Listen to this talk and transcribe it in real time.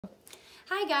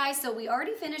Hi guys, so we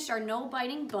already finished our no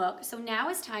biting book, so now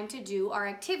it's time to do our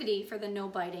activity for the no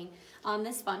biting on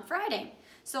this Fun Friday.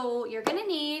 So you're gonna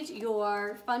need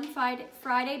your Fun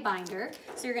Friday binder.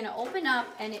 So you're gonna open up,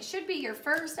 and it should be your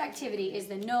first activity is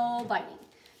the no biting.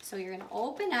 So you're gonna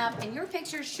open up, and your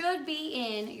pictures should be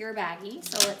in your baggie.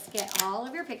 So let's get all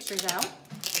of your pictures out.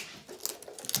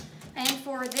 And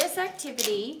for this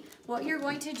activity, what you're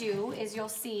going to do is you'll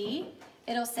see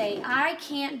it'll say, I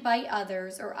can't bite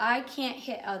others, or I can't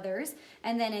hit others.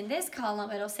 And then in this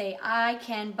column, it'll say, I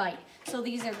can bite. So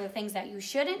these are the things that you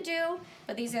shouldn't do,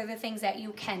 but these are the things that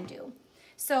you can do.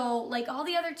 So like all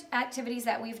the other activities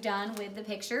that we've done with the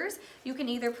pictures, you can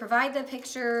either provide the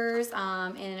pictures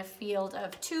in a field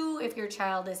of 2 if your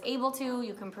child is able to.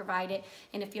 You can provide it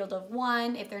in a field of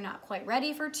 1 if they're not quite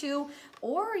ready for 2.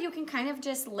 Or you can kind of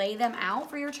just lay them out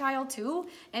for your child too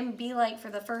and be like, for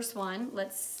the first one,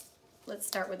 let's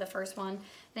start with the first one.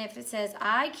 And if it says,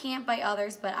 I can't bite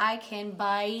others, but I can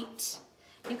bite,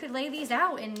 you could lay these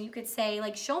out and you could say,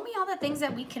 like, show me all the things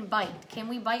that we can bite. Can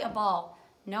we bite a ball?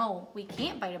 No, we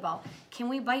can't bite a ball. Can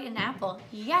we bite an apple?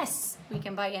 Yes, we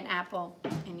can bite an apple.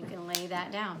 And you can lay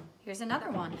that down. Here's another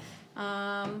one.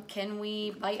 Can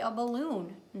we bite a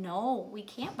balloon? No, we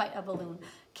can't bite a balloon.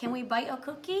 Can we bite a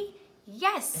cookie?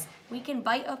 Yes, we can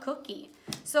bite a cookie.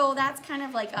 So that's kind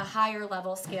of like a higher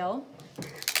level skill.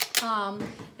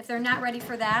 If they're not ready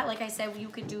for that, like I said, you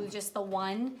could do just the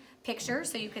one picture.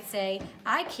 So you could say,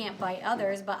 I can't bite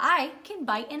others, but I can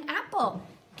bite an apple.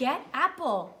 Get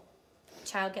apple.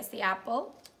 Child gets the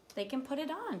apple, they can put it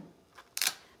on.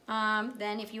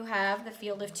 Then if you have the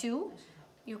field of 2,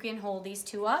 you can hold these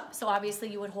 2 up. So obviously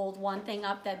you would hold one thing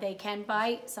up that they can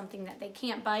bite, something that they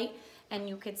can't bite, and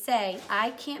you could say,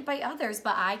 I can't bite others,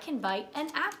 but I can bite an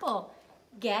apple.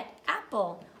 Get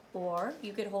apple. Or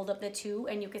you could hold up the 2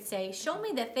 and you could say, show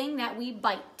me the thing that we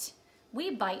bite. We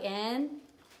bite an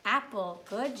apple.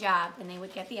 Good job. And they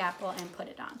would get the apple and put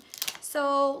it on.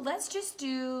 So let's just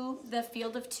do the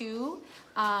field of 2,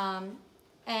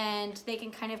 and they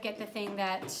can kind of get the thing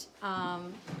that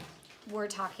we're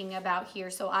talking about here.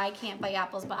 So I can't bite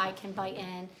apples, but I can bite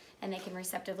in, and they can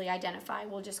receptively identify.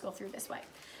 We'll just go through this way.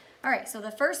 All right, so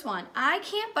the first one, I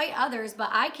can't bite others, but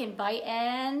I can bite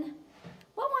in.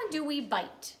 What one do we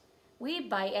bite? We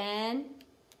bite an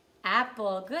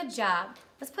apple. Good job.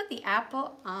 Let's put the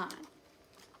apple on.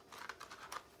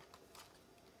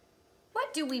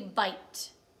 What do we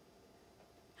bite?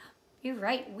 You're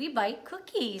right, we bite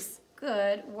cookies.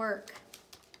 Good work.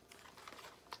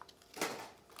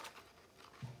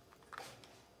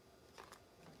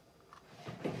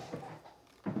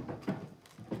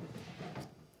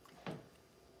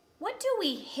 What do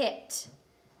we hit?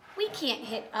 We can't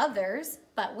hit others,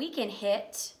 but we can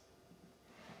hit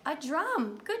a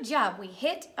drum. Good job, we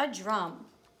hit a drum.